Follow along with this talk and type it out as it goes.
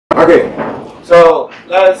Okay, so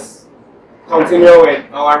let's continue with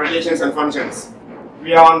our relations and functions.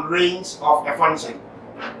 We are on range of a function.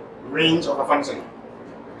 Range of a function.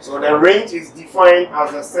 So the range is defined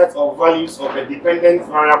as a set of values of a dependent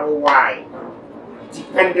variable y.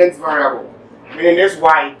 Dependent variable, meaning this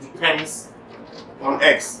y depends on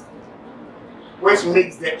x, which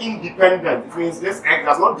makes the independent. It means this x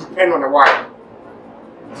does not depend on the y.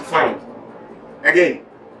 Defined. Again,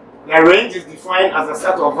 the range is defined as a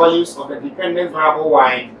set of values of the dependent variable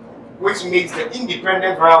y, which makes the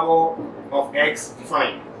independent variable of x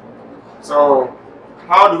defined. So,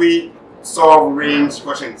 how do we solve range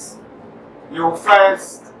questions? You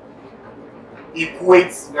first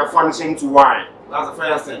equate the function to y. That's the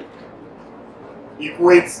first thing.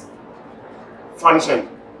 Equate function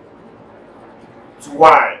to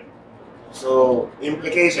y. So,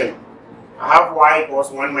 implication. I have y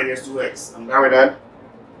equals 1 minus 2x. I'm done with that.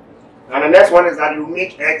 And the next one is that you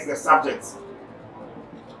make x the subject.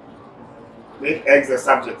 Make x the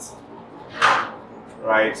subject.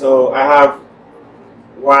 Right, so I have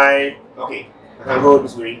y, okay, I can go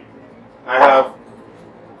this way. I have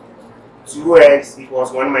 2x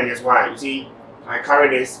equals 1 minus y. You see, I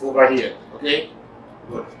carry this over here, okay?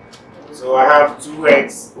 Good. So I have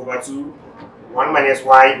 2x over 2, 1 minus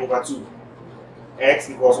y over 2. X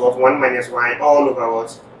equals what? 1 minus y all over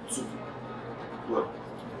what? 2. Good.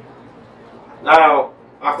 Now,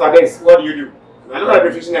 after this, what do you do? Now look at the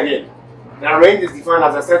definition again. The range is defined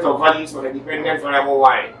as a set of values for the dependent variable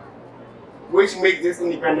y, which makes this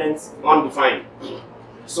independent undefined.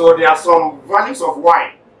 So there are some values of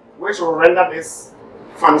y which will render this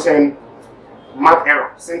function mark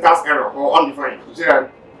error, syntax error, or undefined. You see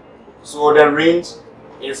that? So the range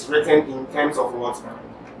is written in terms of what?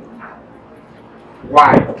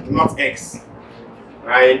 Y, not x.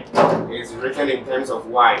 Right? It's written in terms of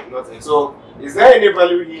y, not x. So is there any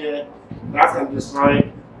value here that can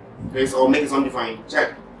destroy this or make it undefined?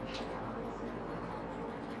 Check.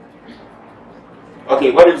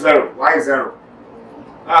 Okay, what is 0? Y is 0.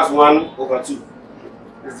 That's 1 over 2.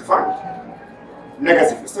 It's defined.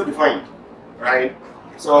 Negative, it's still defined. Right?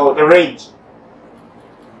 So the range.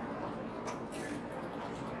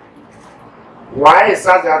 Y is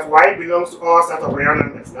such that y belongs to all set of real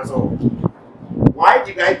numbers. That's all. Why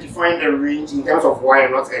did I define the range in terms of y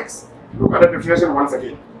and not x? Look at the definition once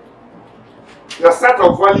again. The set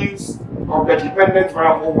of values of the dependent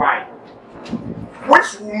variable y,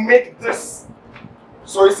 which will make this.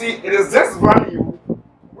 So you see, it is this value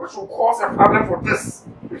which will cause a problem for this.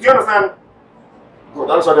 Do you understand? Good.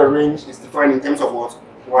 That's why the range is defined in terms of what?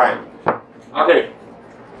 Y. Okay.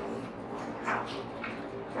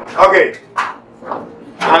 Okay.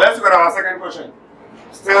 Now let's look at our second question.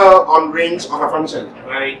 Still on range of a function,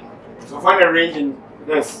 right? So find a range in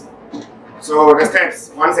this. So the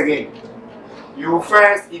steps, once again. You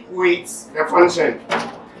first equate the function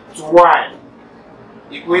to y.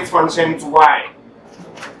 Equate function to y.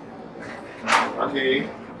 Okay.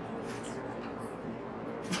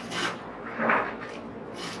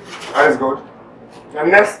 That is good. The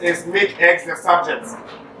next is make x the subject.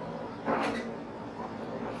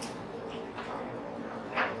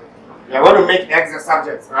 We are going to make x the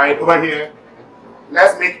subject, right? Over here.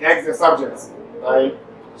 Let's make x the subject, right?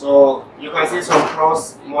 So you can see some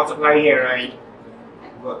cross multiply here, right?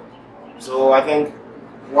 Good. So I think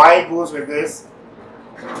y goes with this,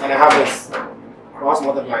 and I have this cross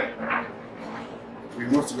multiply. We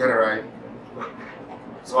move together, right?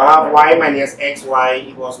 So I have y minus xy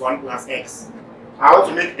equals 1 plus x. I want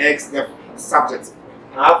to make x the subject.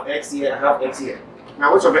 I have x here, I have x here.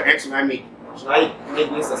 Now which of the x should I make? Should I make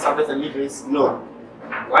this a subject and leave this? No.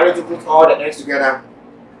 Why don't you put all the x together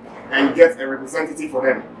and get a representative for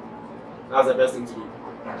them? That's the best thing to do.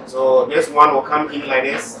 So this one will come in like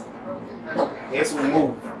this. This will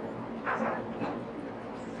move.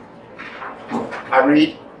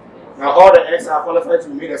 Agreed? Now all the x are qualified to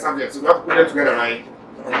be made a subject, so we have to put them together, right?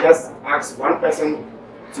 And just ask one person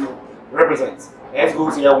to represent. X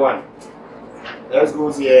goes here 1. X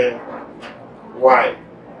goes here y.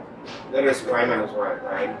 That is y minus 1,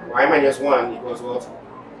 right? Y minus 1 equals what?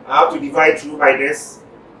 I have to divide through by this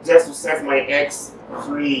just to set my x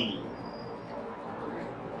free.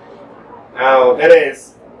 Now that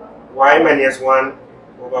is y minus 1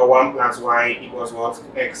 over 1 plus y equals what?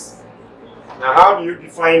 X. Now how do you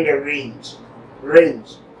define the range?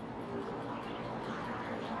 Range.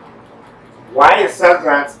 Y is such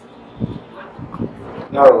that,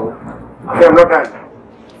 no, okay, I'm not done.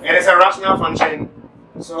 It is a rational function,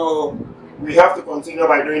 so we have to continue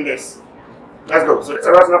by doing this. Let's go. So it's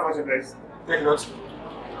a rational function, guys. Take note.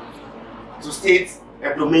 To state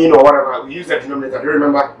a domain or whatever, we use the denominator. Do you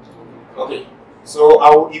remember? Okay, so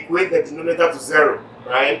I will equate the denominator to 0,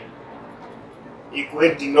 right?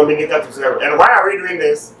 Equate denominator to 0. And why are we doing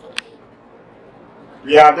this?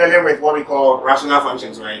 We are dealing with what we call rational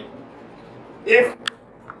functions, right? If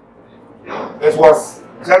this was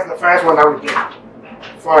just the first one that we did,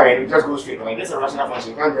 fine, we just go straight. Like this is a rational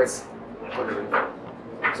function, you can't just put it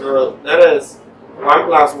in. So that is 1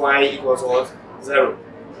 plus y equals what? 0.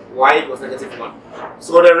 Y equals -1.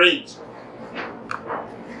 So the range.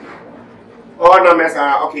 All numbers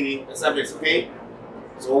are okay, except this, okay?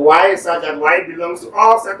 So y is such that y belongs to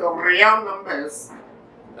all set of real numbers,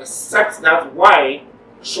 except that y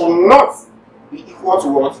should not be equal to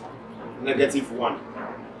what? -1.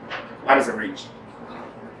 That is the range.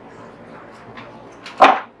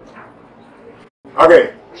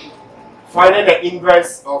 Okay. Finding the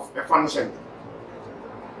inverse of a function.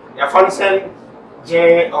 The function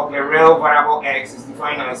j of the real variable x is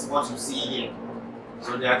defined as what you see here.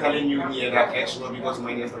 So they are telling you here that x should not be equal to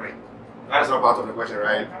 -3. That is not part of the question,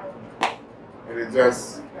 right? It is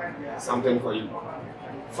just something for you.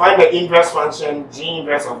 Find the inverse function g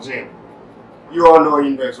inverse of j. You all know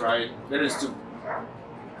inverse, right? There is 2.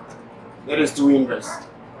 There is 2 inverse.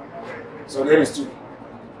 So there is 2.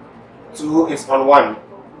 2 is on 1.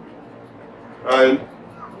 Right?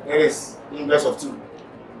 There is inverse of 2.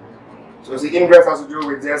 So the inverse has to do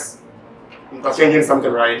with just interchanging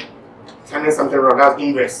something, right? Turning something around. That's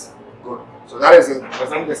inverse. Good. So that is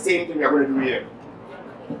exactly the same thing we are going to do here.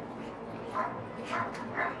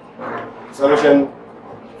 Solution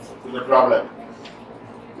to the problem.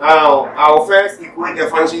 Now, I will first equate the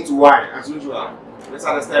function to y as usual. Let's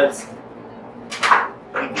understand.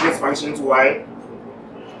 Equate this function to y.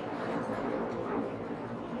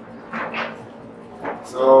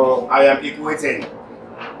 So I am equating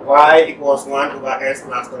y equals 1 over x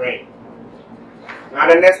plus 3. Now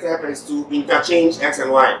the next step is to interchange x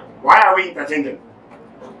and y. Why are we interchanging?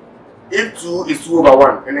 If 2 is 2 over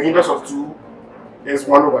 1 and the inverse of 2 is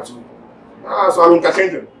 1 over 2. So I'm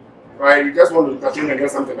interchanging. Right? We just want to interchange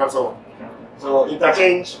against something, that's all. So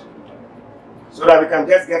interchange so that we can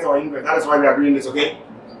just get our inverse. That is why we are doing this, okay?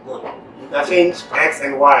 Good. Interchange x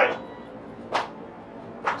and y.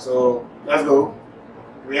 So let's go.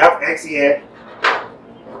 We have x here.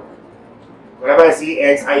 Whenever I see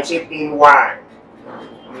x, I chip in y.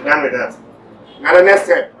 I'm done with that. Now the next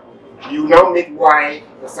step, you now make y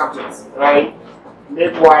the subject, right?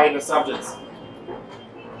 Make y the subject.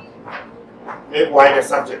 Make y the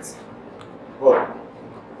subject. Good.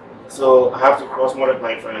 So I have to cross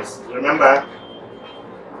multiply first. Remember?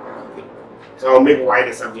 So I'll make y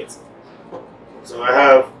the subject. So I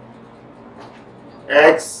have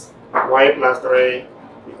x, y plus 3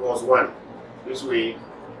 equals 1. This way,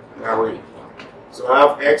 that way. So I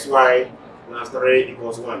have xy plus 3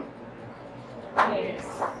 equals 1.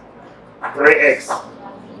 3x.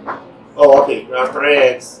 Oh, okay. Plus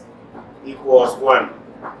 3x equals 1.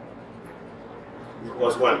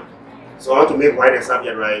 Equals 1. So I want to make y the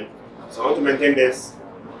subject, right? So I want to maintain this.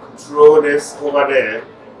 Throw this over there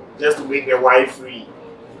just to make the y free.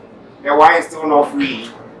 The y is still not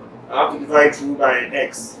free. I have to divide through by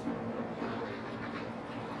x.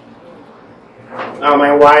 Now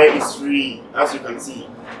my y is free, as you can see.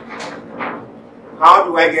 How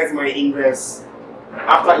do I get my inverse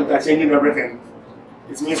after interchanging everything?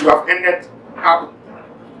 It means you have ended up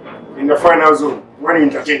in the final zone when you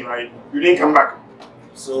interchange, right? You didn't come back.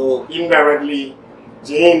 So indirectly,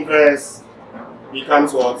 j inverse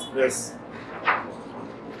becomes what? This.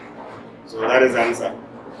 So that is the answer.